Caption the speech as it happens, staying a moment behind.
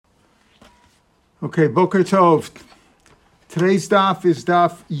Okay, Boker Tov. Today's daf is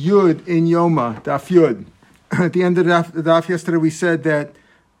daf Yud in Yoma, daf Yud. At the end of the daf yesterday, we said that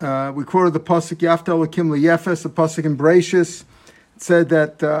we quoted the pasuk Yafta Elokim Liyefes, the pasuk in Bereshis. It said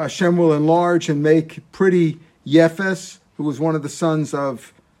that Hashem will enlarge and make pretty Yefes, who was one of the sons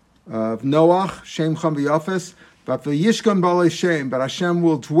of Noach, Shem Cham v'Yafes. But v'yishkan b'alei Shem, but Hashem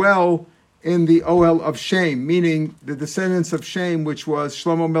will dwell in the Ohel of Shem, meaning the descendants of Shem, which was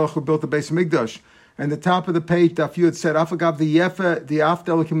Shlomo Melech who built the Beis Hamikdash. And the top of the page, Daf Yud said, Afagav the Yefeh, the Afta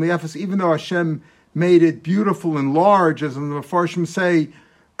Elokim Liyefes, even though Hashem made it beautiful and large, as the Mefarshim say,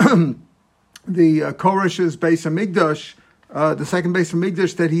 the Koresh's Beis Hamikdash, the second Beis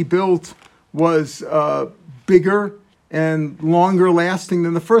Hamikdash that he built was bigger and longer lasting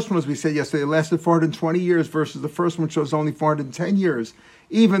than the first one, as we said yesterday. It lasted 420 years versus the first one, which was only 410 years.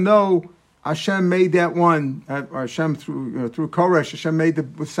 Even though Hashem made that one, Hashem through Koresh, Hashem made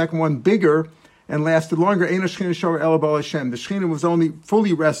the second one bigger and lasted longer. The Shekhinah was only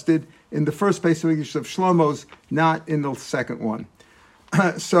fully rested in the first Beis Hamikdash of Shlomo's, not in the second one.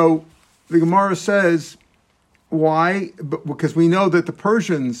 So the Gemara says, why? Because we know that the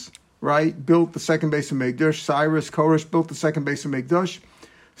Persians, right, built the second Beis Hamikdash. Cyrus, Koresh built the second Beis Hamikdash.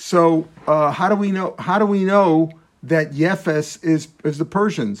 So how do we know that Yefes is the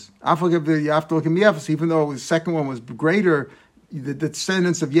Persians? Even though the second one was greater, the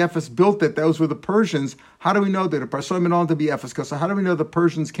descendants of Yefes built it. Those were the Persians. How do we know that? So how do we know the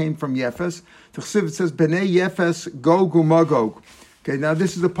Persians came from Yefes? It says Bnei Yefes Gog uMagog. Okay, now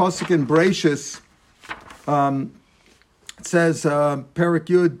this is the pasuk in Bereshis. It says Perik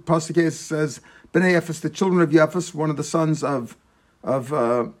Yud pasuk says Bnei Yefes, the children of Yefes, one of the sons of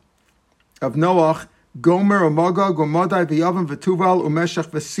Noach. Gomer uMagog uMadai v'Yavan v'Tuval uMeshach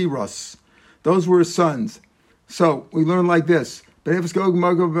v'Siras. Those were his sons. So we learn like this: B'nefes Gog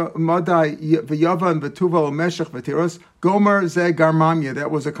Magog Madai v'Yavan v'Tuval uMeshach v'Tiras. Gomer ze Garmanya. That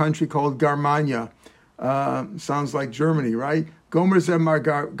was a country called Garmanya. Sounds like Germany, right? Gomer ze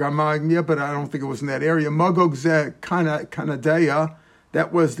Garmanya, but I don't think it was in that area. Magog ze Canadea.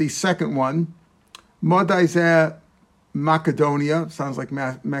 That was the second one. Madai ze Macedonia. Sounds like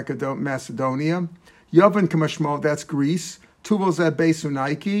Macedonia. Yavan Kamashmo. That's Greece. Tuval ze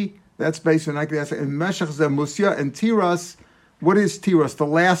Beisunaiki. That's based on like that. And Meshach Zemusya and Tiras. What is Tiras? The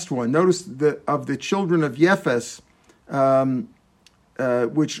last one. Notice of the children of Yefes,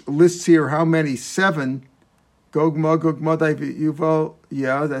 which lists here how many? 7. Gog, Magog, Madai, Yuval.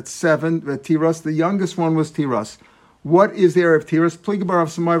 Yeah, that's 7. The Tiras. The youngest one was Tiras. What is there of Tiras? Pligabar of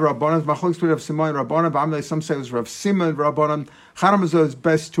Samai Rabbanan. Machlok of Samai Rabbanan. Some say it was Rav Simon Rabbanan. Charamazu is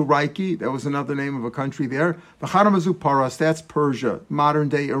best to Raiki. That was another name of a country there. The Charamazu Paras. That's Persia, modern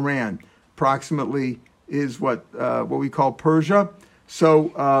day Iran. Approximately is what we call Persia.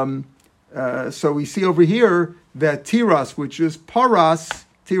 So so we see over here that Tiras, which is Paras,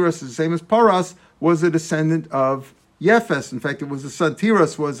 Tiras is the same as Paras, was a descendant of Yefes. In fact, it was the son.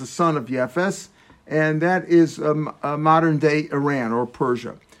 Tiras was the son of Yefes. And that is modern-day Iran or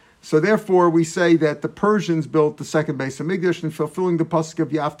Persia. So therefore, we say that the Persians built the second Beis Hamikdash and fulfilling the pasuk of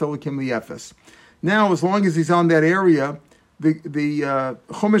Yafta Elokim Liyefes. Now, as long as he's on that area, the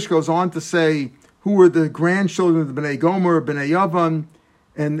Chumash goes on to say who were the grandchildren of the Bnei Gomer, Bnei Yavan,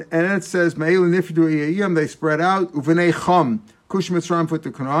 and it says Me'el Nifdu Iyayim, they spread out Uvenei Cham, Kush Mitzrayim put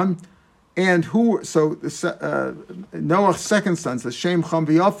to Canaan, and who? So Noach's second sons, the Shem Cham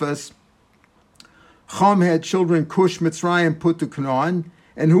v'Yafes. Cham had children, Cush, Mitzrayim, put to Canaan.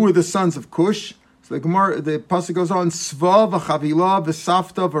 And who were the sons of Cush? So the pasuk goes on, Sva v'chavila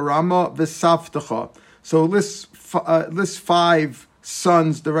v'safta v'rama v'saftacha. So lists 5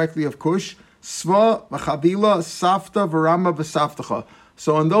 sons directly of Cush. Sva v'chavila, safta v'rama v'saftacha.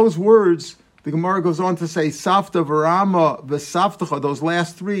 So in those words, the Gemara goes on to say, Safta v'rama v'saftacha, those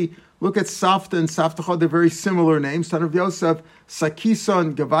last 3, look at Safta and Saftacha, they're very similar names. Son of Yosef,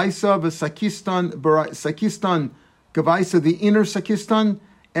 Sakistan Gavaisa, Sakistan Gavaisa, the inner Sakistan,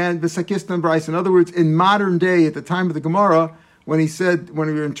 and the Sakistan Bryce. In other words, in modern day, at the time of the Gemara, when we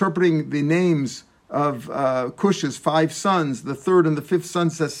were interpreting the names of Cush's 5 sons, the third and the 5th son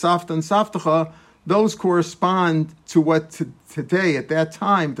says Safta and Saftacha, those correspond to what today, at that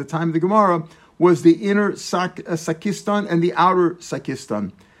time, at the time of the Gemara, was the inner Sakistan and the outer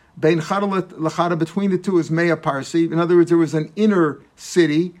Sakistan. Bein Chadalat Lachada, between the two is Mea Parsi. In other words, there was an inner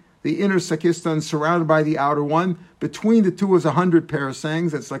city, the inner Sakistan surrounded by the outer one. Between the two was 100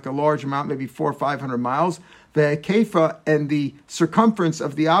 parasangs. That's like a large amount, maybe 400 or 500 miles. The Kefa and the circumference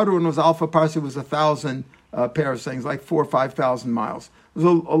of the outer one was Alpha Parsi, was 1,000 parasangs, like 4,000 or 5,000 miles. It was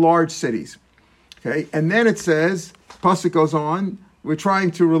a large cities. Okay, and then it says, Pasuk goes on, we're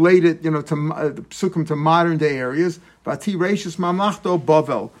trying to relate it, to the psukim to modern day areas. Vati Reishis Mamlachto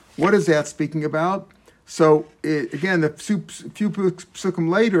Bavel. What is that speaking about? So again, a few psukim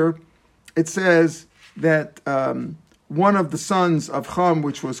later, it says that one of the sons of Ham,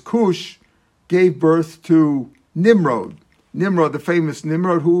 which was Cush, gave birth to Nimrod. Nimrod, the famous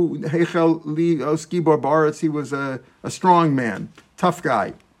Nimrod, who Hechel Li Oskibor Baretz, he was a strong man, tough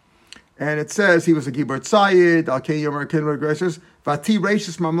guy. And it says he was a Gibor Tzayid, Al-Kei Yomer Kinra Greshers, Vati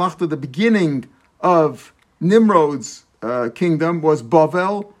Reishis Mamlachta, the beginning of Nimrod's kingdom was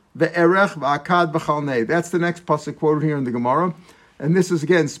Bavel, Ve'erech, Va'akad, V'chalnei. That's the next pasuk quoted here in the Gemara. And this is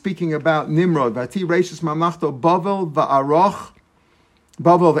again speaking about Nimrod. Vati Reishis Mamlachta, Bavel, Va'aroch,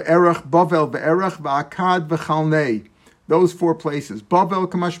 Bavel, Ve'erech, Bavel, Ve'erech, Va'akad, V'chalnei. Those four places. Bavel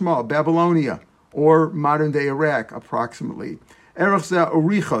Kamashma, Babylonia, or modern day Iraq, approximately. Erech Zeh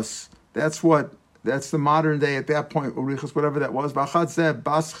Urichos. That's the modern day at that point, Urichos, whatever that was. V'achad Zeh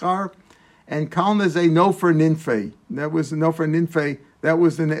Baschar, and Kalna Zeh Nofer Ninfe. That was the Nofer Ninfe. That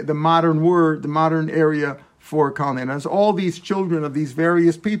was the modern word, the modern area for Kalna. And as all these children of these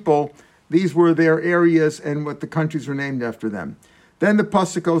various people, these were their areas and what the countries were named after them. Then the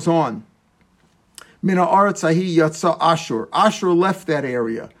pasuk goes on. Mina Aratzahi Yatsa Ashur. Ashur left that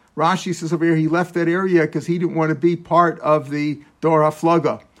area. Rashi says over here he left that area because he didn't want to be part of the Dor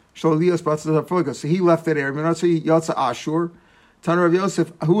HaFlaga. Shalilios Batzah HaFlaga. So he left that area. Mina Aratzahi Yatsa Ashur. Tanur of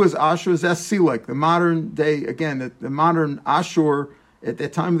Yosef, who is Ashur? That's Silek. The modern day, again, the modern Ashur at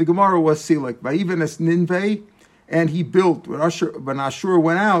that time of the Gemara was Silek. Vayiven es Ninveh, and he built, when Ashur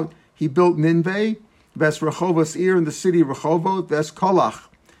went out, he built Ninveh, Ves Rechovos Ir in the city of Rechovot, Ves Kolach.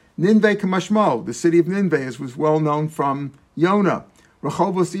 Ninveh Kamashmo, the city of Ninveh, was well known from Yonah.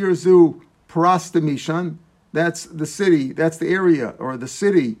 Rechovos Ir Zu Parastamishan, that's the city, that's the area, or the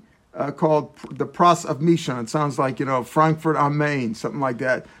city called the Pras of Mishan. It sounds like, Frankfurt am Main, something like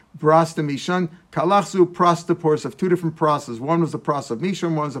that. Pras de Mishan. Kalachzu Pras de Borsef, two different Prasas. One was the Pras of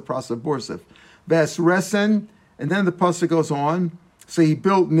Mishan, one was the Pras of Borsef. Ves Resen, and then the pasuk goes on. So he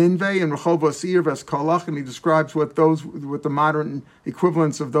built Ninveh and Rechovos Ir, Ves Kolach, and he describes what the modern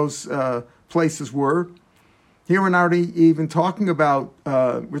equivalents of those places were. Here we're not even talking about,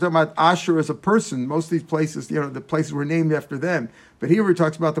 we're talking about Ashur as a person. Most of these places, the places were named after them. But here he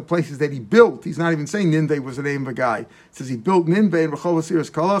talks about the places that he built. He's not even saying Ninveh was the name of a guy. It says he built Ninveh and Rechovos Ir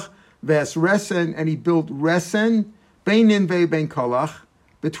Kolach, Ves Resen, and he built Resen, Bein Ninveh, Bein Kolach,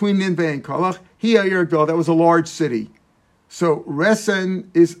 between Ninveh and Kolach. Hi'ayir, that was a large city. So Resen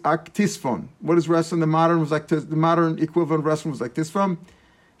is Aktisfon. What is Resen? The modern equivalent of Resen was like Tisfon.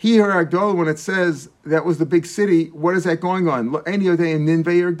 Here, when it says that was the big city, what is that going on? Any other day in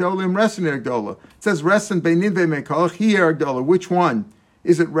Ninveh Ergdola, Resen Ergdola. It says Resen be Ninveh Mekalach, here Ergdola. Which one?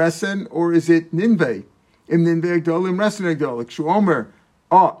 Is it Resen or is it Ninveh? In Ninveh Ergdola, Resen Ergdola. Kshuomer,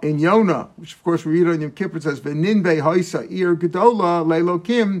 in Yonah, which of course we read on Yom Kippur, it says Ninveh Haisa Ir Gedola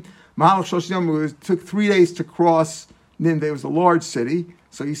Leilokim Mahal Shoshim. It took 3 days to cross Ninveh. It was a large city.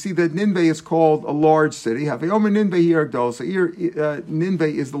 So you see that Ninveh is called a large city. Havayomer Ninveh here Gdol. So here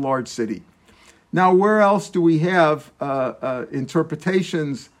Ninveh is the large city. Now, where else do we have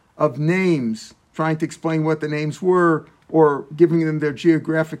interpretations of names, trying to explain what the names were or giving them their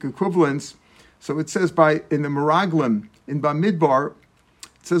geographic equivalents? So it says in the Meraglim, in Bamidbar,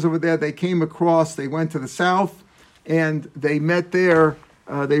 it says over there they came across, they went to the south, and they met there,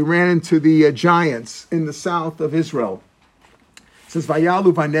 they ran into the giants in the south of Israel. It says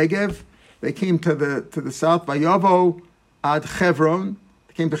Vayalu Vanegev, they came to the south. Vayavo ad Chevron,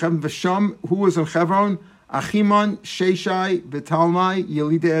 they came to Chevron. Vesham, who was in Chevron? Achimon, Sheshai, Vitalmai,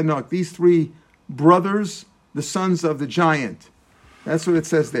 Yelidei Enoch. These three brothers, the sons of the giant. That's what it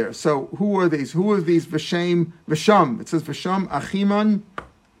says there. So who are these? Who are these? Vesham. It says Vesham, Achimon,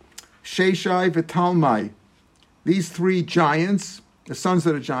 Sheshai, Vitalmai. These three giants, the sons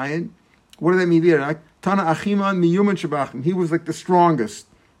of the giant. What do they mean there? Tana Achiman miyuman shabachim. He was like the strongest,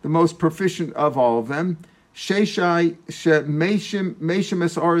 the most proficient of all of them. Sheshai meishim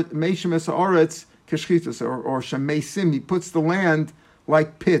esaretz keshchitas, or shemeisim. He puts the land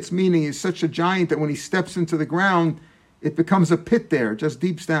like pits, meaning he's such a giant that when he steps into the ground, it becomes a pit there, just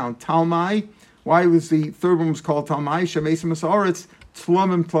deeps down. Talmai. Why was the third one was called Talmai? Shemeisim esaretz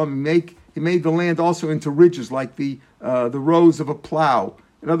tlumim tlumim. He made the land also into ridges, like the rows of a plow.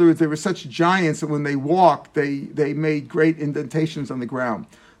 In other words, they were such giants that when they walked, they made great indentations on the ground.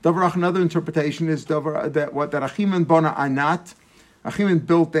 Davarach, another interpretation is that Achiman Bona Anat, Achiman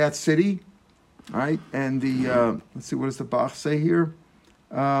built that city, right? And let's see, what does the Bach say here?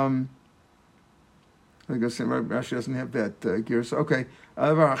 I guess Rashi doesn't have that gear. So okay,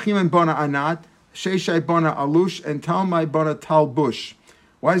 Achiman Bona Anat, Sheshai Bona Alush, and Talmai Bona Talbush.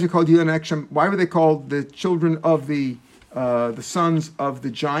 Why is it called Yilan Eksham? Why were they called the children of the sons of the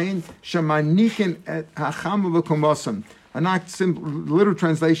giant? Shamanikin et Hacham v'Komosam. Anak, literal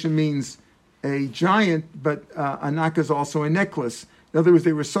translation means a giant, but Anak is also a necklace. In other words,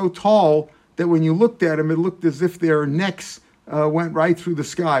 they were so tall that when you looked at them, it looked as if their necks went right through the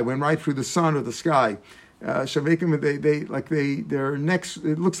sky, went right through the sun or the sky. Their necks.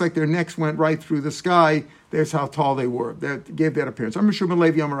 It looks like their necks went right through the sky. There's how tall they were. That gave that appearance. Asida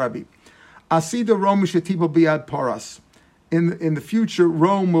Rome shetibo biad paras. In the future,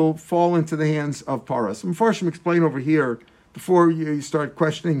 Rome will fall into the hands of Paras. And Farshim explain over here, before you start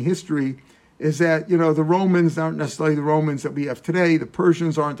questioning history, is that, the Romans aren't necessarily the Romans that we have today. The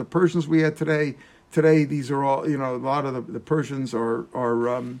Persians aren't the Persians we had today. Today, these are all, a lot of the Persians are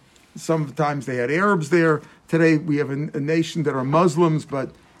sometimes they had Arabs there. Today, we have a nation that are Muslims,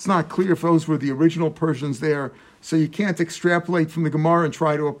 but it's not clear if those were the original Persians there. So you can't extrapolate from the Gemara and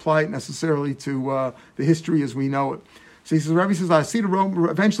try to apply it necessarily to the history as we know it. So he says, Rabbi says, I see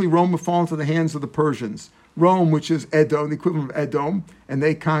eventually Rome will fall into the hands of the Persians. Rome, which is Edom, the equivalent of Edom, and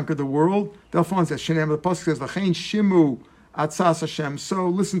they conquer the world. They'll fall into Shinem. The Pasuk says, L'chein shimu atzas Hashem. So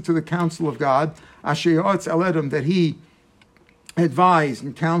listen to the counsel of God, Asher Yotz El Edom, that he advised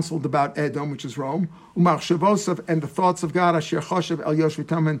and counseled about Edom, which is Rome, Umachshavosov, and the thoughts of God, Asher Choshev El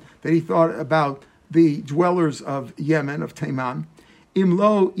Yoshvitaman, that he thought about the dwellers of Yemen, of Teman.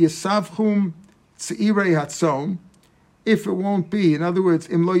 Imlo Yisavchum Tzirei Hatzon. If it won't be, in other words,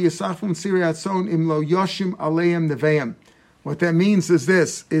 imlo yisachum tzirei hatzon, imlo yoshim aleim neveim. What that means is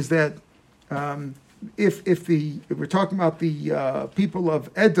this: is that if we're talking about the people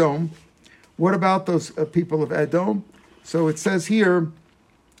of Edom, what about those people of Edom? So it says here,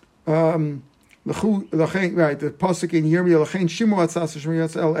 right? The pasuk in Yirmiyah, L'chein shimu atzas Hashem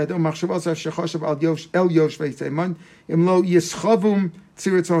el Edom machshavos shechoshav el yoshvei teman imlo yischavum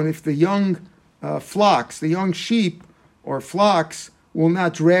tzirei hatzon. If the young flocks, the young sheep or flocks, will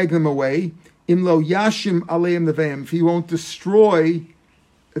not drag them away. Imlo yashim aleim neveim. If he won't destroy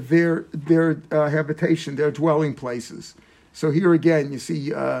their habitation, their dwelling places. So here again, you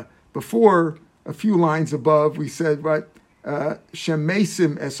see, before a few lines above, we said, right,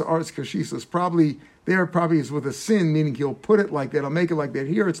 shemesim es arts kashisas. Probably is with a sin, meaning he'll put it like that, he'll make it like that.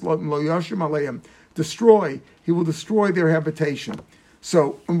 Here it's lo yashim aleim, destroy. He will destroy their habitation.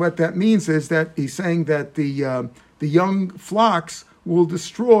 So what that means is that he's saying that the young flocks will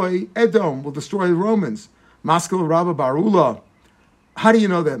destroy Edom, will destroy the Romans. Maskal Rabba Barula. How do you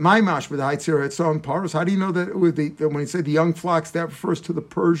know that? My mash with the Heitzir Etzon Paros. How do you know that when he said the young flocks, that refers to the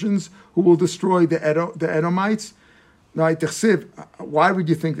Persians who will destroy the Edomites? Why would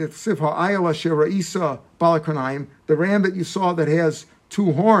you think that? The ram that you saw that has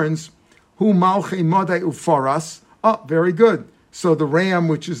two horns, who malche modai ufaras. Oh, very good. So the ram,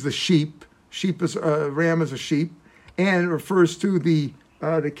 which is the sheep is ram is a sheep. And it refers to the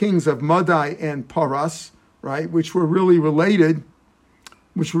kings of Madai and Paras, right, which were really related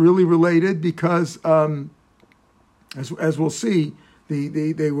because, as we'll see,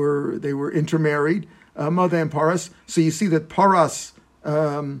 they were intermarried, Madai and Paras. So you see that Paras,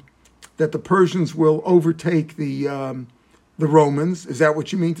 that the Persians will overtake the Romans. Is that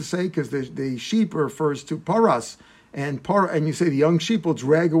what you mean to say? Because the sheep refers to Paras, and you say the young sheep will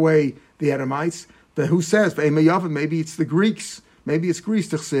drag away the Edomites. But who says? Maybe it's the Greeks. Maybe it's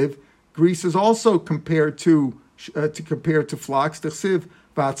Greece. Greece is also compared to flocks. It says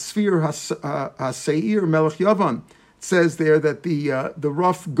there that the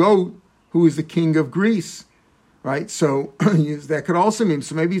rough goat, who is the king of Greece, right? So that could also mean.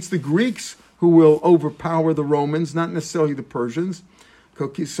 So maybe it's the Greeks who will overpower the Romans, not necessarily the Persians.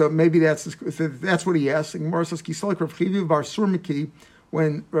 So maybe that's what he asked.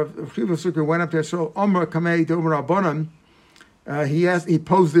 When Rav Chiva Sukkah went up there, so Omer Kamei Domer Rabbanan, he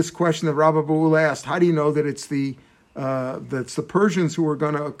posed this question that Rabbi Baul asked: how do you know that it's the Persians who are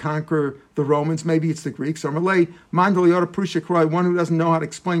going to conquer the Romans? Maybe it's the Greeks. One who doesn't know how to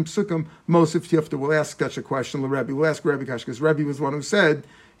explain Psukim, Mosif Tifta will ask such a question. Rebbe will ask Rebbe Kash, because Rebbe was the one who said.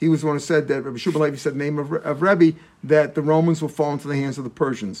 He was the one who said that Rabbi Shubal Levi said the name of Rebbe, that the Romans will fall into the hands of the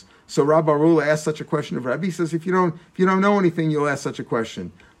Persians. So Rabbi Arula asked such a question of Rebbe. He says, if you don't know anything, you'll ask such a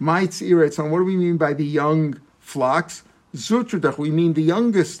question. What do we mean by the young flocks? Zutradach, we mean the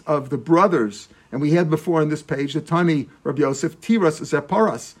youngest of the brothers. And we had before on this page, the Tani, Rabbi Yosef, Tiras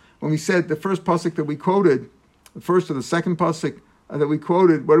Zeparas. When we said the first pasuk that we quoted, the first or the second pasuk that we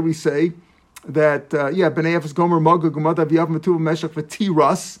quoted, what did we say? That Bnei Efes Gomer Magog Umad Aviyav Matuv Meshach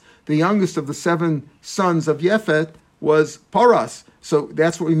V'Tiras, the youngest of the 7 sons of Yefet, was Paras. So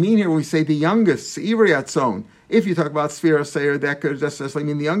that's what we mean here when we say the youngest, Seiriatzon. If you talk about Sfira Seir, that could just necessarily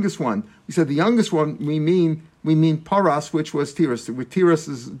mean the youngest one. We said the youngest one, we mean Paras, which was Tiras. Tiras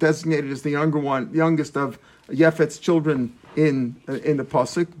is designated as the younger one, youngest of Yefet's children in the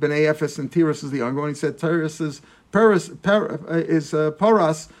pasuk. Bnei Yefes and Tiras is the younger one. He said Tiras is Paras.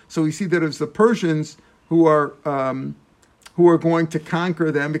 So we see that it's the Persians who are going to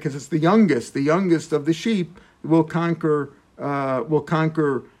conquer them because it's the youngest. The youngest of the sheep will conquer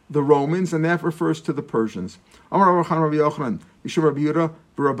the Romans, and that refers to the Persians. Also,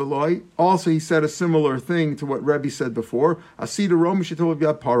 he said a similar thing to what Rebbe said before.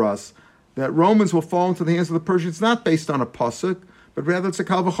 That Romans will fall into the hands of the Persians, not based on a pasuk, but rather it's a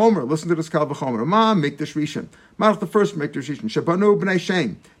kal v'chomer. Listen to this kal v'chomer. Ma mikdash rishon. Malach the first mikdash rishon. Shabanu b'nei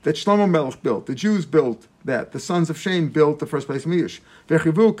Shem. That Shlomo Melech built. The Jews built that. The sons of Shem built the first place mikdash.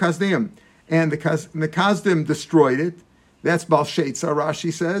 Vechivu Kazdim. And the Kazdim destroyed it. That's Bal Sheitza,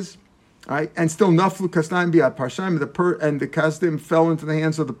 Rashi says. All right, and still Naflu Kasnaim Biad Parshaim, and the Kazdim fell into the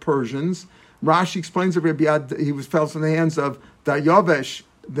hands of the Persians. Rashi explains that he fell into the hands of Dayavesh,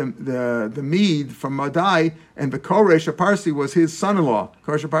 the Mede from Madai, and the Koresh Parsi was his son-in-law.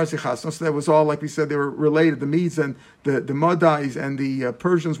 Koresh Parsi Chasna. So that was all, like we said, they were related. The Medes and the Madais and the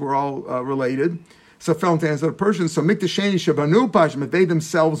Persians were all related. So it fell into the hands of the Persians. So Mikdash Sheni Shabanu Pashim, they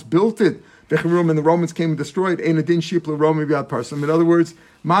themselves built it. And the Romans came and destroyed. In other words,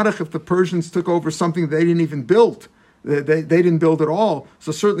 Marach, if the Persians took over something they didn't even build, they didn't build at all.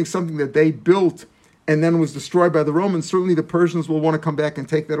 So certainly something that they built and then was destroyed by the Romans, certainly the Persians will want to come back and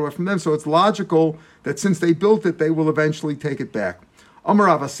take that away from them. So it's logical that since they built it, they will eventually take it back. Okay,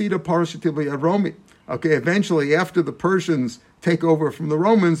 eventually after the Persians take over from the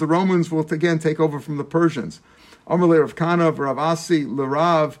Romans will again take over from the Persians. Rav Kana, Rav Asi,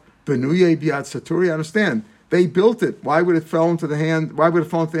 Larav, Benuye Biad Saturi. Understand? They built it. Why would it fall into the hands of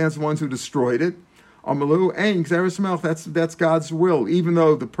the ones who destroyed it? Amalu and Xeris Melch. That's God's will. Even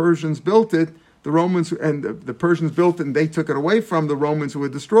though the Persians built it, the Romans and the Persians built it, and they took it away from the Romans who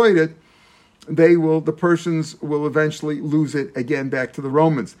had destroyed it. The Persians will eventually lose it again back to the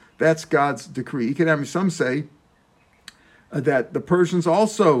Romans. That's God's decree. Some say that the Persians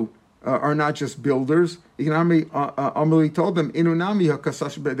also are not just builders. Amalek told them,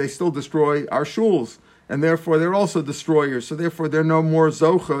 they still destroy our shuls, and therefore they're also destroyers. So therefore they're no more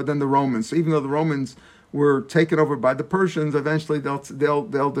zocha than the Romans. So even though the Romans were taken over by the Persians, eventually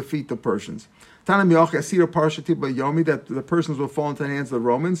they'll defeat the Persians. That the Persians will fall into the hands of the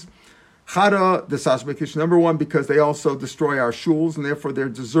Romans. Number one, because they also destroy our shuls, and therefore they're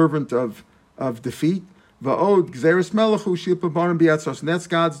deserving of defeat. And that's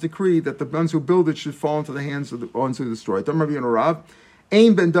God's decree that the ones who build it should fall into the hands of the ones who destroy it.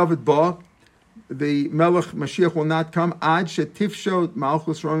 Ein ben David ba, the Melech Mashiach will not come ad shetifshot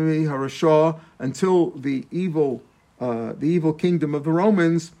malchus Romi harasha, until the evil kingdom of the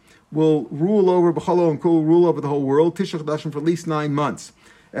Romans will rule over B'chalo and Kol, rule over the whole world. Tishach Dashim for at least 9 months,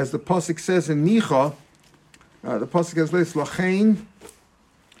 as the pasuk says in Micha. The pasuk says this: Lachain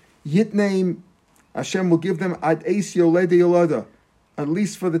Yitneim. Hashem will give them ad eis yolede yolada, at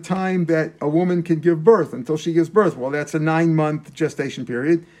least for the time that a woman can give birth, until she gives birth. Well, that's a 9-month gestation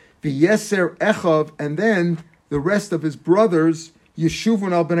period. V'yeser echav, and then the rest of his brothers,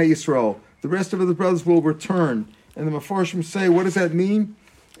 yeshuvun al bnei Yisrael. The rest of the brothers will return. And the Mefarshim say, what does that mean?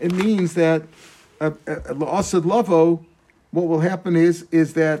 It means that la'asad lavo, what will happen is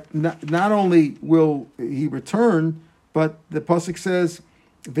that not only will he return, but the pasuk says,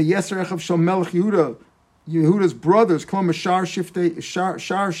 V'yeser echav shel melech Yehuda, Yehuda's brothers, Klom Shar Shevi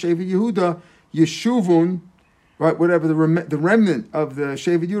Yehuda, Yeshuvun, right? Whatever the remnant of the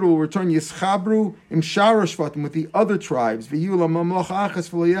Shevi Yehuda will return. Yischabru im Shar Shvatim, with the other tribes. V'yula mamlach achas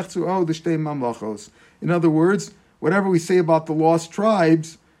v'loyechzu o the shtei mamlachos. In other words, whatever we say about the lost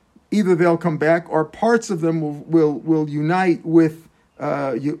tribes, either they'll come back or parts of them will unite with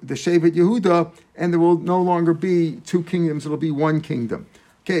the Shevet Yehuda, and there will no longer be 2 kingdoms; it'll be 1 kingdom.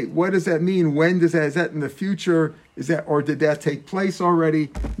 Okay, what does that mean? When does that? Is that in the future? Or did that take place already?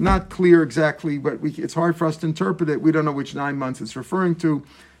 Not clear exactly, but it's hard for us to interpret it. We don't know which 9 months it's referring to.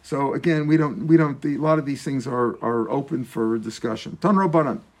 So again, we don't. A lot of these things are open for discussion. Tan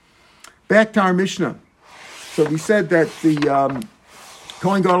Rabbanan. Back to our Mishnah. So we said that the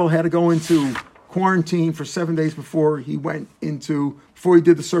Kohen Gadol had to go into quarantine for 7 days before he did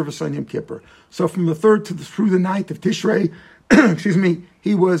the service on Yom Kippur. So from the 3rd through the 9th of Tishrei, excuse me,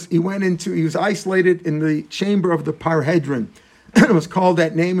 he was isolated in the chamber of the Parhedron. It was called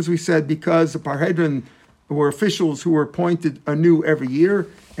that name, as we said, because the Parhedron were officials who were appointed anew every year,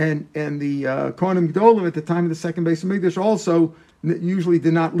 and the Kohanim Gedolim at the time of the second Beis Hamikdash also usually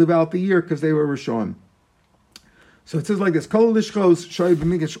did not live out the year because they were Rishon. So it says like this: Kol lishchos shoy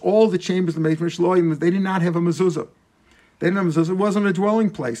b'mikdash, all the chambers of the Beis Hamikdash, they did not have a mezuzah. They didn't have mezuzah. It wasn't a dwelling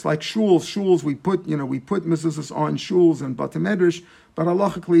place like shuls. Shuls we put mezuzahs on shuls and Batei Medrash, but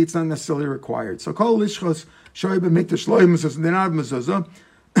halachically it's not necessarily required. So kol lishchos shoy b'mikdash lo mezuzah. They don't have mezuzah.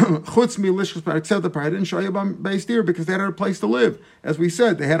 Chutz mi lishchos, except the parade and shoy b'beis dir, because they had a place to live. As we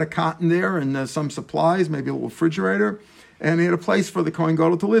said, they had a cotton there and some supplies, maybe a little refrigerator, and they had a place for the Kohen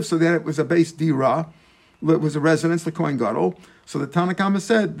Gadol to live. So that it was a beis dira. It was a residence, the Kohen Gadol. So the Tanna Kama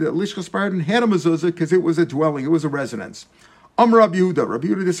said that Lishchas Paradin had a mezuzah because it was a dwelling, it was a residence. Rabbi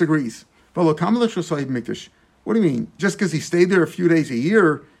Yehuda disagrees. What do you mean? Just because he stayed there a few days a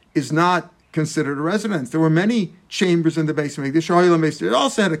year is not considered a residence. There were many chambers in the Beis Hamikdash. They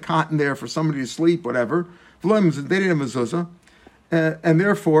also had a cotton there for somebody to sleep, whatever. They didn't have mezuzah, and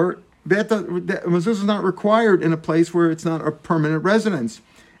therefore that mezuzah is not required in a place where it's not a permanent residence.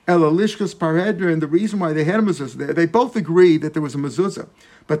 Lishchas Paredra, and the reason why they had a mezuzah there, they both agree that there was a mezuzah.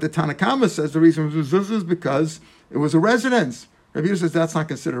 But the Tanna Kama says the reason it was mezuzah is because it was a residence. Rabbi Yehuda says that's not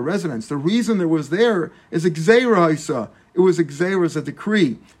considered a residence. The reason there was there is a gzeira isa. It was a gzeira, as a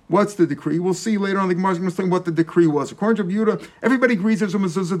decree. What's the decree? We'll see later on. The Gemara is going to explain what the decree was. According to Rabbi Yehuda, everybody agrees there's a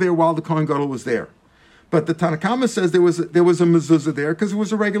mezuzah there while the Kohen Gadol was there. But the Tanna Kama says there was a mezuzah there because it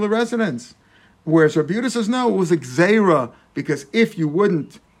was a regular residence. Whereas Rabbi Yehuda says no, it was a gzeira, because if you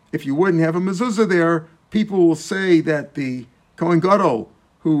wouldn't have a mezuzah there, people will say that the Kohen Gadol,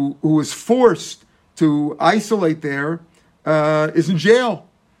 who was forced to isolate there, is in jail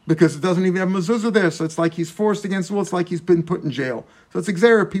because it doesn't even have a mezuzah there. So it's like he's forced against the will. It's like he's been put in jail. So it's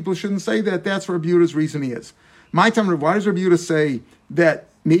exera. People shouldn't say that. That's what Rabbi Yehuda's reasoning is. My time, why does Rabbi Yehuda say that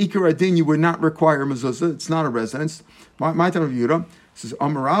me'ikar adin you would not require mezuzah? It's not a residence. My time, Rabbi Yehuda says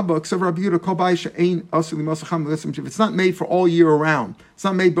Amarabba, except Rabbi Yehuda kol ba'isha ein asili masacham. If it's not made for all year around, it's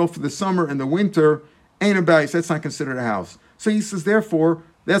not made both for the summer and the winter. Ain't a bais. That's not considered a house. So he says, therefore,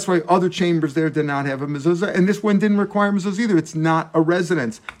 that's why other chambers there did not have a mezuzah, and this one didn't require mezuzah either. It's not a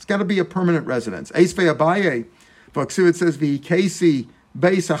residence. It's got to be a permanent residence. Eisvei Abaye, it says v'ikesi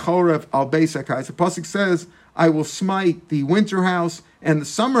beis hachorev al beis hakais. The pasuk says, "I will smite the winter house and the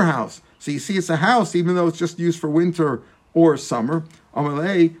summer house." So you see, it's a house, even though it's just used for winter or summer.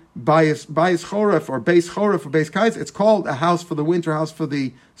 Amalei bayis choref or beis choref or beis kais. It's called a house for the winter, house for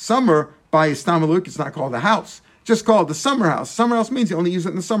the summer. Bayis tamaluk. It's not called a house. Just called the summer house. Summer house means you only use it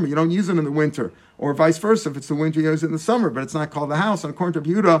in the summer. You don't use it in the winter. Or vice versa. If it's the winter, you use it in the summer. But it's not called a house. And according to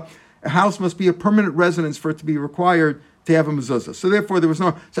Yehuda, a house must be a permanent residence for it to be required to have a mezuzah. So therefore, there was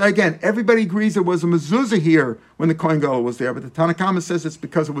no... So again, everybody agrees there was a mezuzah here when the Kohen Gadol was there. But the Tanna Kama says it's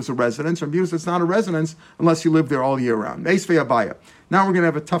because it was a residence. Rabbi Yehuda says it's not a residence unless you live there all year round. Eisvei Abaya. Now we're going to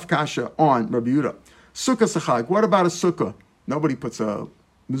have a tough kasha on Rabbi Yehuda. Sukkah sachag. What about a sukkah? Nobody puts a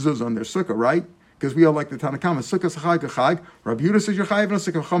mezuzah on their sukkah, right? Because we all like the Tanna Kama. Sukkah chag chag. Rabbi Yehuda says you're chayiv and a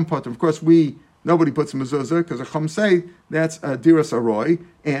sukkah chum potter. Of course, nobody puts a mezuzah because a chum say that's a diras aroy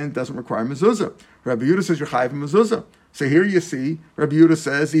and doesn't require mezuzah. Rabbi Yehuda says you're chayiv and mezuzah. So here you see, Rabbi Yehuda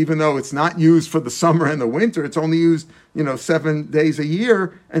says even though it's not used for the summer and the winter, it's only used 7 days a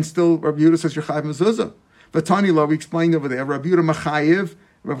year, and still Rabbi Yehuda says you're chayiv mezuzah. Vatani lo, we explained over there. Rabbi Yehuda machayiv.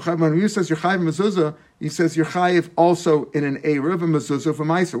 When Rabbi says you're chayiv mezuzah, he says you're chayiv also in an erev, a mezuzah for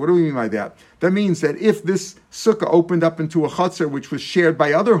meiser. What do we mean by that? That means that if this sukkah opened up into a chutzner which was shared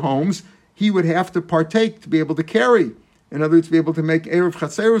by other homes, he would have to partake to be able to carry. In other words, to be able to make erev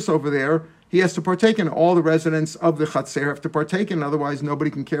chatzerus over there, he has to partake in. All the residents of the chatzer have to partake in. Otherwise,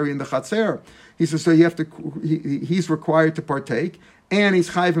 nobody can carry in the chatzer. He says so. You have to. He's required to partake, and he's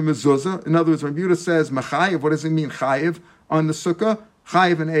chayiv in mezuzah. In other words, when Yehuda says machayiv, what does it mean chayiv on the sukkah?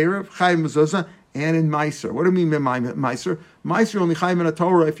 Chayiv in erev, chayiv mezuzah, and in meiser. What do you mean by meiser? Meiser only chayiv in a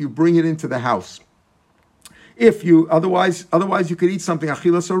Torah if you bring it into the house. If you otherwise you could eat something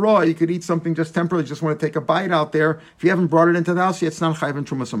achilas raw. You could eat something just temporarily. Just want to take a bite out there. If you haven't brought it into the house yet, it's not chayiv in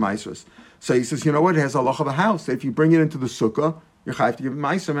trumas or meisers. So he says, you know what? It has a halach of a house. If you bring it into the sukkah, you're chayiv to give it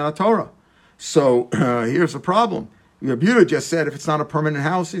meiser in a Torah. So here's the problem. Rabbi Yehuda just said if it's not a permanent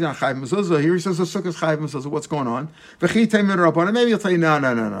house, he's not chayiv mezuzah. Here he says the sukkah is chayiv mezuzah. What's going on? Maybe he'll tell you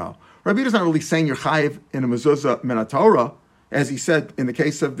no. Rabbi Yehuda's not really saying you're chayiv in a mezuzah min Torah, as he said in the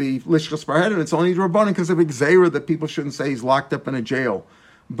case of the lishchas parhead, and it's only rabbanan because of gzeira that people shouldn't say he's locked up in a jail.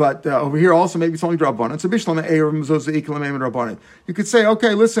 But over here also maybe it's only rabbanan. It's a bishlam erev mezuzah ikalim rabbanan. You could say,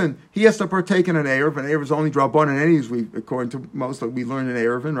 okay, listen, he has to partake in an erev, and erev is only rabbanan. Anyways, according to most that we learn in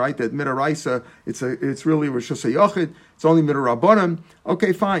erevin, right? That midaraisa, it's really Rosh Hashanah Yochid. It's only midrabanan.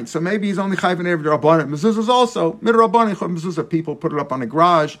 Okay, fine. So maybe he's only chayiv in erev rabbanan. Mezuzah is also midrabanan. Mezuzah. People put it up on a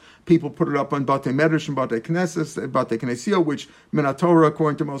garage. People put it up on batei medrash and batei knesses, batei knessia, which minatorah,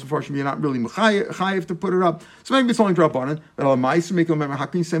 according to most unfortunately, you're not really chayiv to put it up. So maybe it's only drabanan. But al ma'aser mikol memar. How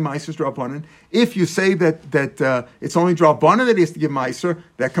can you say ma'aser is drabanan? If you say that it's only drabanan that he has to give ma'aser,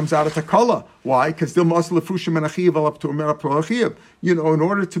 that comes out of takala. Why? Because they'll must lefusha menachiv al up to meraproachiv. In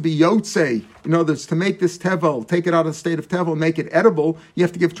order to be yotzei, in other words, to make this tevel, take it out of the state of tevel, make it edible, you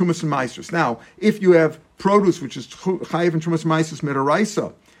have to give trumas and maasros. Now, if you have produce which is chayiv and trumas and maasros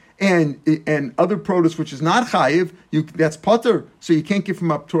midaraisa, and other produce which is not chayiv, that's potter, so you can't give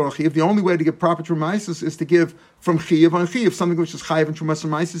from up to chiv. The only way to give proper trumas is to give from chiv on chiv, something which is chayiv and trumas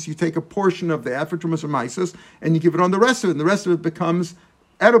and maasros. You take a portion of that for trumas and maasros, and you give it on the rest of it, and the rest of it becomes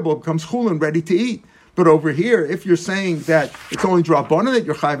edible, becomes chulin, ready to eat. But over here, if you're saying that it's only drabanan that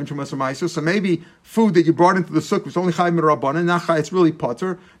you're chayiv and trumas ma'aser, so maybe food that you brought into the sukkah is only chayiv and drabanan, not chayiv, it's really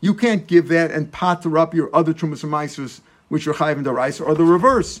potter. You can't give that and potter up your other trumas ma'asers, which are chayiv and daraisa, or the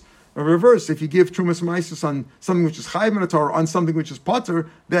reverse. Or reverse, if you give trumas ma'asers on something which is chayiv and Torah, on something which is potter,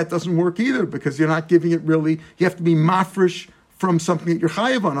 that doesn't work either, because you're not giving it really. You have to be mafresh from something that you're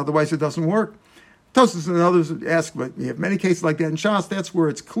chayiv on, otherwise it doesn't work. Tosfos and others ask, but you have many cases like that in Shas. That's where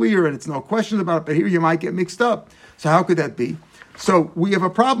it's clear and it's no question about it. But here you might get mixed up. So how could that be? So we have a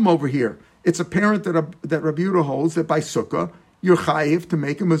problem over here. It's apparent that Rabbi Yehuda holds that by Sukkah you're chayiv to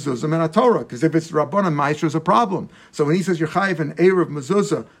make a mezuzah and a Torah, because if it's Rabbanan, Ma'aser is a problem. So when he says you're chayiv an erev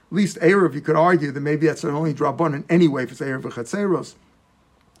mezuzah, at least erev, you could argue that maybe that's only Rabbanan anyway if it's erev v'chatzeros.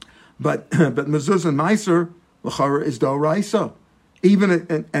 But mezuzah and Ma'aser l'chara is d'oraisa,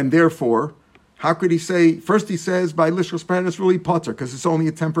 even and therefore. How could he say, first he says, by Lishkas Parent, it's really potter, because it's only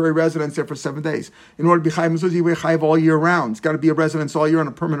a temporary residence there for 7 days. In order to be chayiv mezuzah, you be chayiv all year round. It's got to be a residence all year and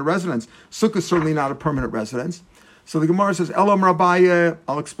a permanent residence. Sukkah is certainly not a permanent residence. So the Gemara says, Elam Rabaya,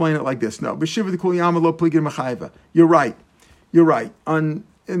 I'll explain it like this. No, B'shiva the Kul Yama lo pligid mechayiva. You're right. In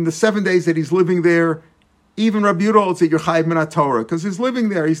the 7 days that he's living there, even Rabbi Yehuda holds that you're chayiv min Torah, because he's living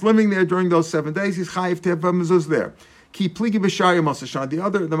there. He's living there during those 7 days. He's chayiv to have a mezuzah there. Ki pligi b'shari mosashan. The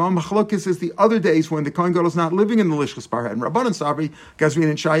Machlokes is the other days when the Kohen Gadol is not living in the Lishkas Parhet. And Rabbanan Sabri Gazrin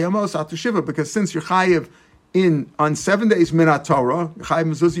and Shayamos Atu Shiva, because since you're chayiv on 7 days minat Torah, chayiv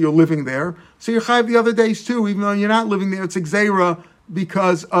mezuzah, you're living there, so you're chayiv the other days too, even though you're not living there. It's exera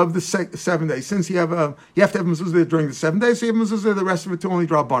because of the 7 days. Since you have to have mezuzah there during the 7 days, so you have mezuzah there the rest of it to only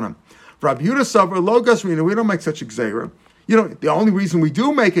draw banim. Rabbi Yehuda Sabri Lo Gazrin, we don't make such exera. The only reason we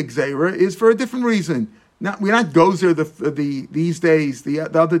do make exera is for a different reason. We're not gozer these days, the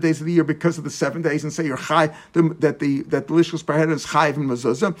other days of the year, because of the 7 days, and say you're chai that the Lishkas Parhet is chayiv and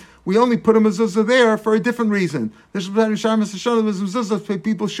mezuzah. We only put a mezuzah there for a different reason. People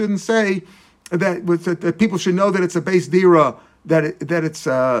shouldn't say that people should know that it's a base dira, that it's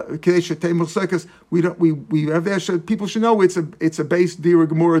people should know it's a base dira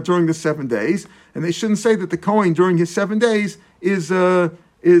gemura during the 7 days, and they shouldn't say that the Kohen during his 7 days has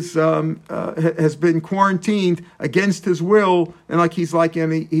been quarantined against his will, and he's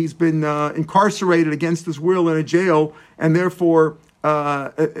been incarcerated against his will in a jail, and therefore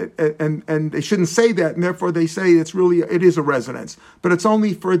and they shouldn't say that, and therefore they say it is a residence, but it's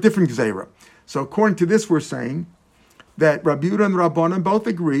only for a different gzeira. So according to this, we're saying that Rabbi Yehuda and Rabbanan both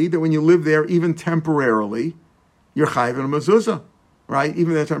agree that when you live there, even temporarily, you're chayiv in a mezuzah. Right,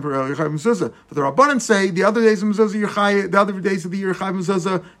 even though temporarily you're chayiv mezuzah, but the Rabbanan say the other days of mezuzah you're chayiv, the other days of the year you're chayiv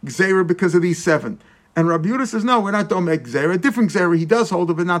mezuzah gzeira because of these 7. And Rabbi Yehuda says no, we're not domek gzeira. A different gzeira he does hold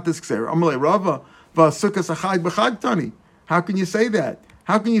of, but not this gzeira. Amalei Rava v'sukas achag b'chag tani. How can you say that?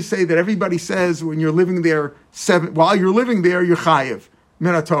 How can you say that everybody says when you're living there while you're living there you're chayiv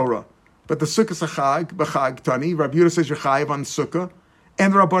min Torah, but the sukkah achag b'chag tani, Rabbi Yehuda says you're chayiv on sukkah,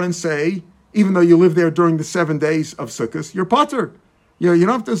 and the Rabbanan say even though you live there during the 7 days of sukkahs you're pater. You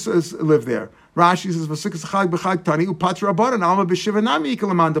don't have to live there. Rashi says, "V'sukas chag b'chag tani upatra rabbanan alma b'shivanami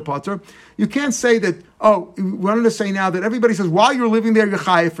ikalamanda pater." You can't say that. Oh, we wanted to say now that everybody says while you're living there you're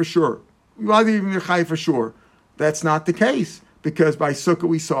chayiv for sure. While you're living there, you're chayiv for sure. That's not the case, because by sukkah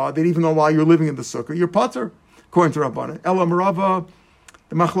we saw that even though while you're living in the sukkah you're pater, according to Rabbanan. Elam Rava,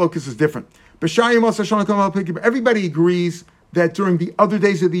 the machlokus is different. Everybody agrees that during the other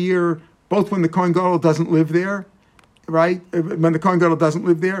days of the year, both when the Kohen Gadol doesn't live there. Right? When the Kohen Gadol doesn't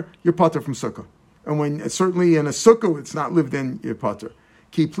live there, you're pater from sukkah. And when certainly in a sukkah it's not lived in, you're pater.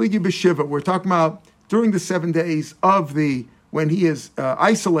 Ki pligi b'shiva, we're talking about during the 7 days of when he is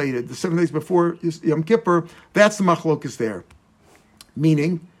isolated, the 7 days before Yom Kippur, that's the machlokas there.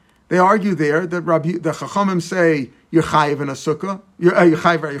 Meaning, they argue there that the Chachamim say you're chayiv in a sukkah, you're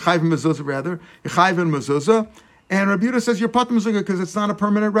chayiv in mezuzah rather, you're chayiv in mezuzah, And Rabbi Yehuda says you're patur mezuzah because it's not a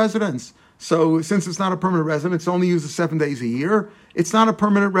permanent residence. So since it's not a permanent residence, it's only used 7 days a year. It's not a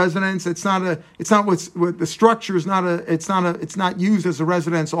permanent residence. It's not what the structure is not it's not used as a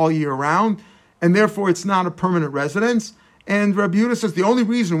residence all year round, and therefore it's not a permanent residence. And Rabbi Yehuda says the only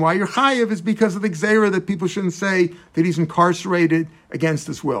reason why you're chayiv is because of the gzeira that people shouldn't say that he's incarcerated against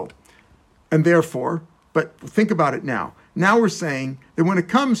his will. And therefore, but think about it now. Now we're saying that when it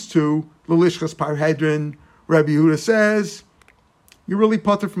comes to Lishchas Parhedrin, Rabbi Yehuda says, you're really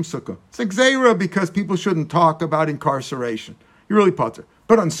patur from sukkah. It's a gzeira because people shouldn't talk about incarceration. You're really patur.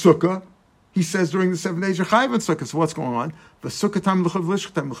 But on sukkah, he says during the 7 days, you're chayiv on sukkah. So what's going on? The sukkah time l'chud,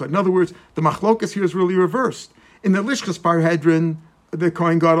 lishchas time l'chud. In other words, the machlokas here is really reversed. In the Lishchas Parhedrin, the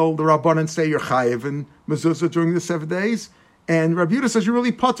Kohen Gadol, the Rabbanan say you're chayiv and mezuzah during the 7 days, and Rabbi Yehuda says you're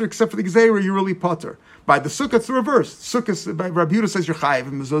really patur, except for the gzeira, you're really patur. By the sukkah, it's the reverse. Sukkah, by Rabbi Yehuda says you're chayiv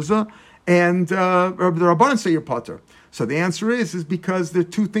and mezuzah, and the Rabbanan say you're patur. So the answer is because the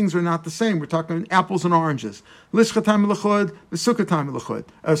two things are not the same. We're talking apples and oranges. Lishchas time l'chud, the sukkah time l'chud.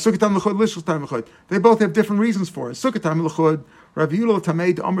 Sukkah time l'chud, lishchas time l'chud. They both have different reasons for it. Sukkah time l'chud, Rabbi Yehuda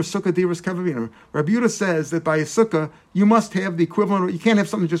tameid Amr sukkah diras kavavina. Rabbi Yehuda says that by a sukkah you must have the equivalent. You can't have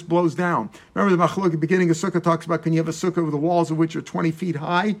something that just blows down. Remember the machlok at the beginning of sukkah talks about can you have a sukkah with the walls of which are 20 feet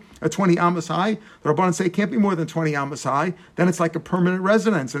high, 20 amos high. The Rabbanan say it can't be more than 20 amos high. Then it's like a permanent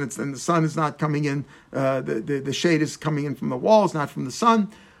residence, and the sun is not coming in. The shade is coming in from the walls, not from the sun.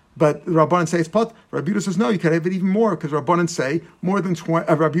 But the Rabbanan say it's pot. Rabbi Yehuda says no, you can have it even more because Rabbanan say more than 20.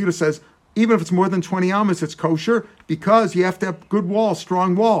 Rabbi Yehuda says even if it's more than 20 amos, it's kosher because you have to have good walls,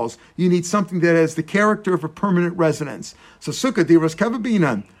 strong walls. You need something that has the character of a permanent residence. So sukkah diras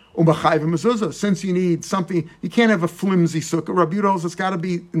kavabinan umachayv mezuzah. Since you need something, you can't have a flimsy sukkah. Rabbi Yehuda holds it's got to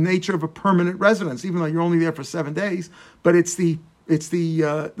be the nature of a permanent residence, even though you're only there for 7 days. But it's the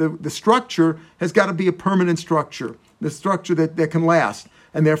structure has got to be a permanent structure, the structure that can last.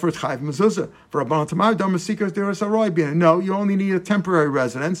 And therefore it's chayv mezuzah. For Rabbanan Tamar, dam mesikas deras haroy bin. No, you only need a temporary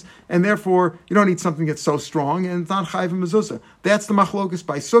residence, and therefore you don't need something that's so strong, and it's not chayv mezuzah. That's the machlokas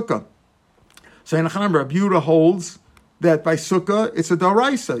by sukkah. So Enochanam Rabbi Yehuda holds that by sukkah it's a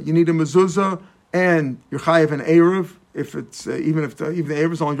daraisa. You need a mezuzah, and you're chayv an erev if it's even the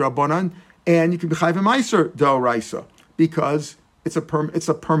erev is only Rabbanan, and you can be chayv a meiser daraisa because it's a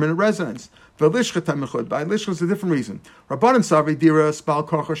permanent residence. By lishcha is a different reason. Rabbanan savi dira spal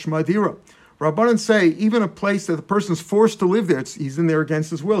kocha shma dira. Rabbanan say even a place that the person's forced to live there, he's in there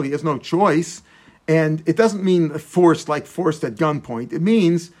against his will. He has no choice, and it doesn't mean forced at gunpoint. It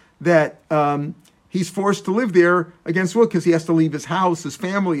means that he's forced to live there against will because he has to leave his house, his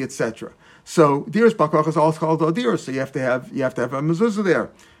family, etc. So dira spal kocha is also called odira. So you have to have a mezuzah there.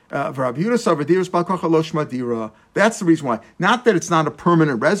 That's the reason why. Not that it's not a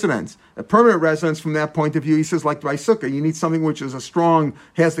permanent residence. A permanent residence from that point of view, he says, like by sukkah, you need something which is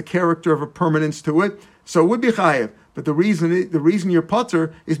has the character of a permanence to it. So it would be chayev. But the reason you're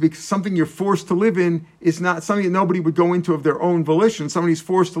patur is because something you're forced to live in is not something that nobody would go into of their own volition. Somebody who's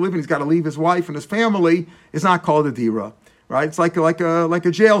forced to live in, he's got to leave his wife and his family, is not called a dira, right? It's like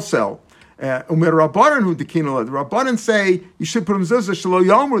a jail cell. The Rabbanan say you should put him zuzah shelo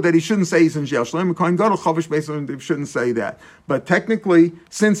yomer, that he shouldn't say he's in jail. They shouldn't say that. But technically,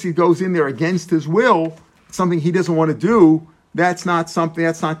 since he goes in there against his will, something he doesn't want to do, that's not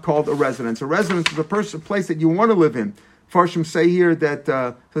called a residence. A residence is a place that you want to live in. Farshim say here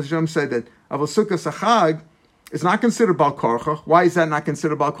that Hashem said that avosukah sachag is not considered bal korcha. Why is that not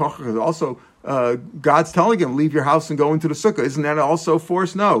considered bal korcha? Because also God's telling him, leave your house and go into the sukkah. Isn't that also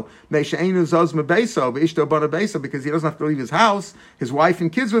forced? No. Because he doesn't have to leave his house. His wife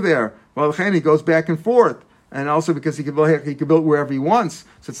and kids were there. Well, he goes back and forth. And also because he can build wherever he wants.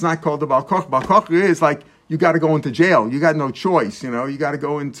 So it's not called the bal korcha. Bal korcha is like, you got to go into jail. You got no choice. You got to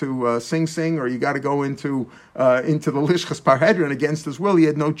go into Sing Sing, or you got to go into the Lishchas Parhedrin against his will. He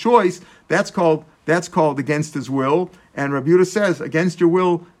had no choice. That's called against his will. And Rabbi Yehuda says against your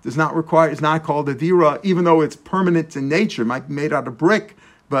will is not called a dira, even though it's permanent in nature. It might be made out of brick,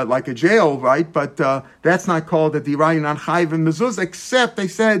 but like a jail, right? But that's not called a dira. You're not chayiv and mezuzah, except they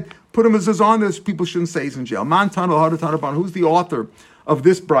said put a mezuzah on this. People shouldn't say he's in jail. Who's the author of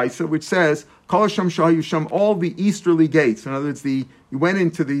this brisa, which says Kol Hashem Shahayusham, all the easterly gates. In other words, you went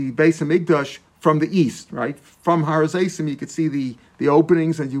into the Beis Hamikdash from the east, right? From Har Hazeisim, you could see the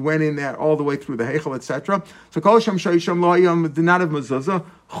openings, and you went in there all the way through the Heichel, etc. So Kol Hashem Shahayusham Lo Hayam did not have mezuzah.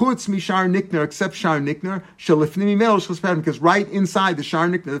 Chutz mishar nikner, except shar nikner, shalifnim imel lishchas parhedrin, because right inside the shar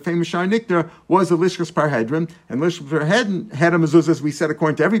nikner, the famous shar nikner, was the lishchas parhedrin, and lishchas parhedrin had a mezuzah, as we said,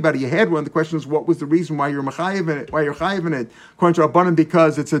 according to everybody, you had one. The question is, what was the reason why you're chayiv in it? According to Rabbanan,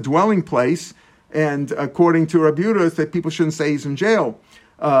 because it's a dwelling place. and according to Rabbi Yehuda, it's that people shouldn't say he's in jail.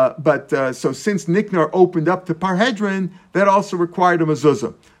 So since Niknar opened up to Parhedrin, that also required a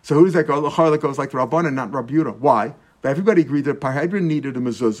mezuzah. So who does that go? L'char that goes like the Rabbanan, not Rabbi Yehuda. Why? But everybody agreed that Parhedrin needed a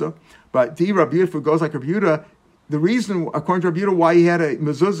mezuzah. But Rabbi Yehuda, if it goes like Rabbi Yehuda, the reason, according to Rabbi Yehuda, why he had a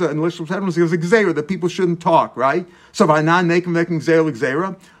mezuzah in Lishul Parhedrin was because it was a gzeira, that people shouldn't talk, right? So Vanan Nekim Gzeira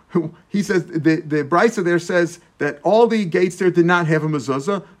Gzeira. He says, the Brisa there says that all the gates there did not have a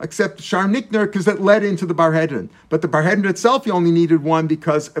mezuzah, except Shar Nikner, because that led into the Barhedrin. But the Barhedrin itself, you only needed one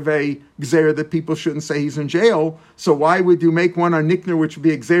because of a gzeira that people shouldn't say he's in jail. So why would you make one on Nikner, which would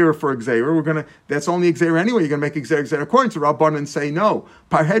be a gzeira for a gzeira? That's only a gzeira anyway. You're going to make a gzeira. According to Rabbanan, and say no.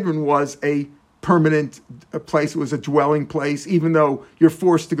 Barhedrin was a permanent place. It was a dwelling place, even though you're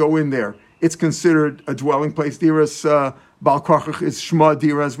forced to go in there. It's considered a dwelling place. Diras Bal Kochach is Shma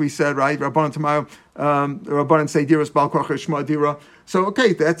Dira, as we said, right? Rabbanan tomorrow, Rabbanan say Diras Bal Kochach is Shma Dira. So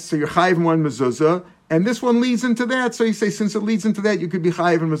okay, so you're chayiv one mezuzah, and this one leads into that. So you say, since it leads into that, you could be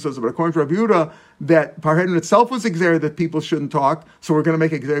chayiv and mezuzah. But according to Rabbi Yehuda, that Parhedrin itself was exer that people shouldn't talk, so we're going to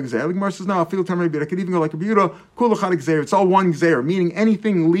make a gzer. The Gemara says, no, I feel time. I could even go like Rabbi Yehuda, kulachad gzer. It's all one gzer, meaning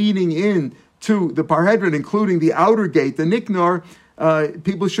anything leading in to the Parhedrin, including the outer gate, the Niknar.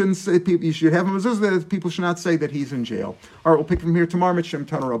 People shouldn't say, you should have a mezuzah that people should not say that he's in jail. All right, we'll pick from here tomorrow. Mitzvah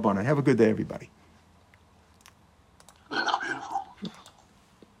Tana Rabbanan. Have a good day, everybody.